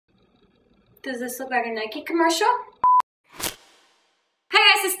Does this look like a Nike commercial? Hey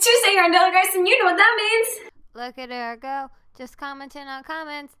guys, it's Tuesday here on DailyGrace, and you know what that means. Look at her go, just commenting on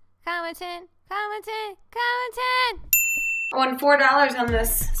comments, commenting. I won $4 on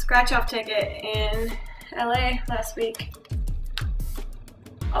this scratch-off ticket in LA last week.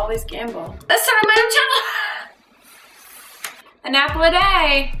 Always gamble. Let's start on my own channel. An apple a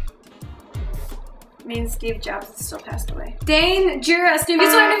day means Steve Jobs has still passed away. Dangerous. New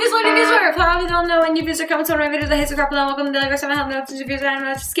viewer. Probably don't know when new views are coming to one of my videos. I hate to crap. Welcome to DailyGrace. I'm helping out new views. I don't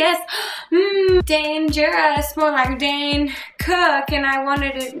know. Just guess. Dangerous. More like Dane Cook, and I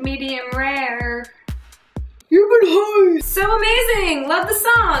wanted it medium rare. You've been high. So amazing. Love the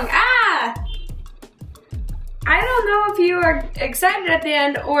song. I don't know if you are excited at the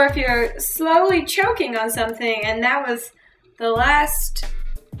end or if you're slowly choking on something, and that was the last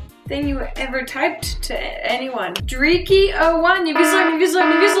thing you ever typed to anyone. Dreaky01, new visual.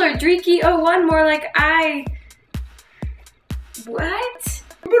 Dreaky01, more like what?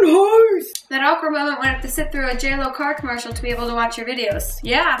 That awkward moment when I have to sit through a JLo car commercial to be able to watch your videos.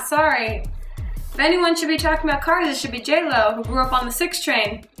 Yeah, sorry. If anyone should be talking about cars, it should be JLo, who grew up on the 6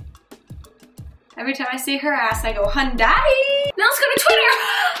 train. Every time I see her ass, I go, Hyundai! Now let's go to Twitter!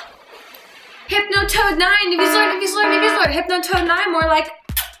 Hypnotoad9, new visual. Hypnotoad9, more like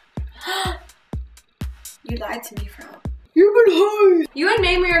you lied to me, bro. You've been high. You and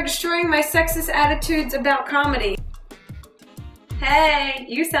Mamie are destroying my sexist attitudes about comedy. Hey,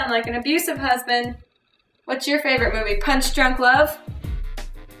 you sound like an abusive husband. What's your favorite movie? Punch Drunk Love?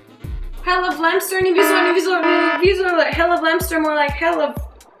 Hell of Lemster, new visual. Hell of Lemster, more like hell of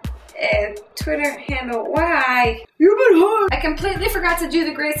Twitter handle. Why? You've been high. I completely forgot to do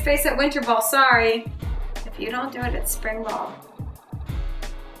the Grace face at Winter Ball. Sorry. If you don't do it at Spring Ball,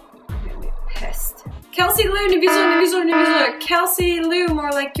 I'm gonna be pissed. Kelsey Lou, new visual. Kelsey Lou,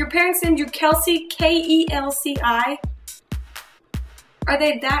 more like your parents named you Kelsey, K-E-L-C-I. Are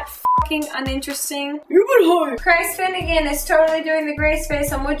they that fucking uninteresting? You've been high. Christ Finnegan is totally doing the Grace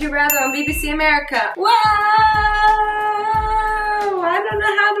face on Would You Rather on BBC America. Whoa! I don't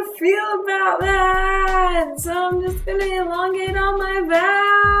know how to feel about that, so I'm just gonna elongate all my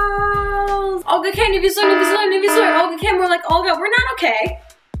vowels. Olga K, new visual. Olga K, more like Olga. We're not okay.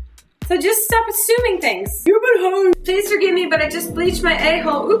 So just stop assuming things. You've been high. Please forgive me, but I just bleached my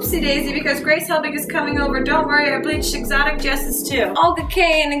a-hole oopsie daisy because Grace Helbig is coming over. Don't worry, I bleached Exotic Jess's too. Olga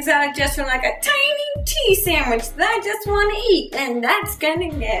K and Exotic Jess are like a tiny tea sandwich that I just want to eat, and that's gonna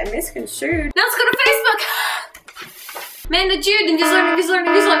get misconstrued. Now let's go to Facebook. Amanda Jude, new visual.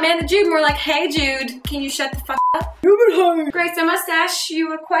 Amanda Jude, more like, hey Jude, can you shut the fuck up? You've been high. Grace, I must ask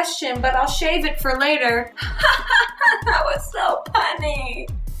you a question, but I'll shave it for later. That was so funny.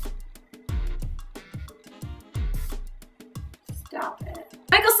 Stop it.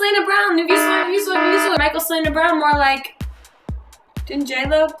 Michael Selena Brown, new visual. Michael Selena Brown, more like, didn't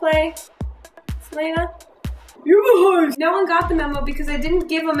J-Lo play Selena? No one got the memo because I didn't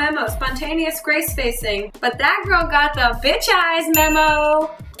give a memo. Spontaneous Grace facing. But that girl got the bitch eyes memo.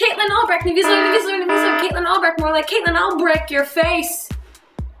 Caitlin Albrecht, new visual. Caitlin Albrecht, more like Caitlin Albrecht, your face.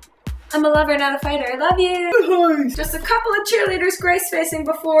 I'm a lover, not a fighter. I love you. Just a couple of cheerleaders Grace facing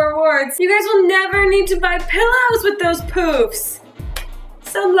before awards. You guys will never need to buy pillows with those poofs.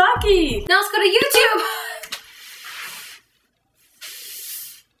 So lucky. Now let's go to YouTube.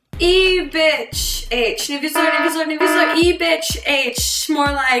 E-bitch H. New visual. E-bitch H.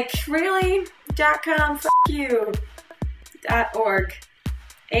 More like, really? .com, f you. .org.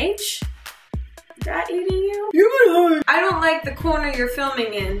 H? .edu? I don't like the corner you're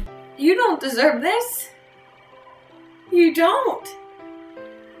filming in. You don't deserve this. You don't.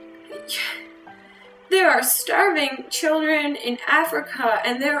 There are starving children in Africa,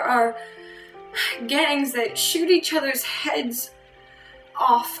 and there are gangs that shoot each other's heads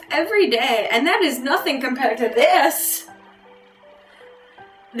off every day, and that is nothing compared to this.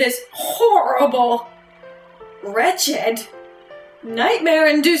 This horrible, wretched,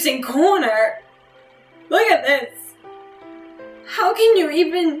 nightmare-inducing corner. Look at this. How can you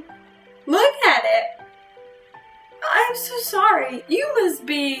even look at it? I'm so sorry. You must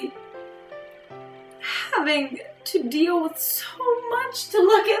be having to deal with so much to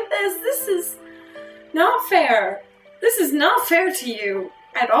look at this. This is not fair. This is not fair to you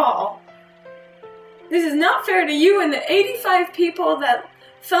at all. This is not fair to you and the 85 people that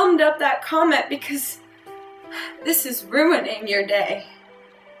thumbed up that comment, because this is ruining your day.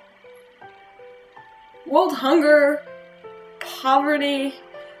 World hunger, poverty,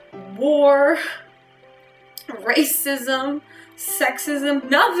 war, racism, sexism,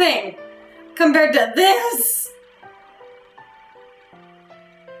 nothing compared to this.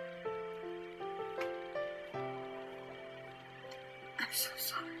 so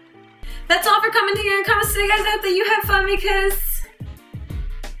sorry. That's all for commenting in the comments today, guys. I hope that you had fun because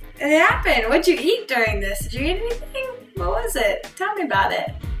it happened. What'd you eat during this? Did you eat anything? What was it? Tell me about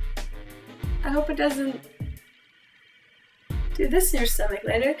it. I hope it doesn't do this in your stomach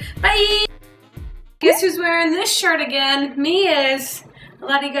later. Bye! Guess who's wearing this shirt again? Me is. A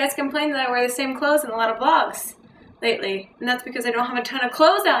lot of you guys complain that I wear the same clothes in a lot of vlogs lately. And that's because I don't have a ton of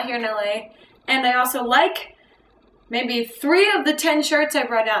clothes out here in LA. And I also like maybe 3 of the 10 shirts I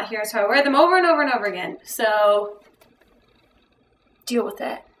brought out here. So I wear them over and over and over again. So deal with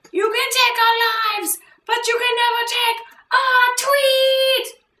that. You can take our lives, but you can never take a tweet!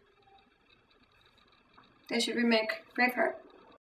 They should remake Braveheart.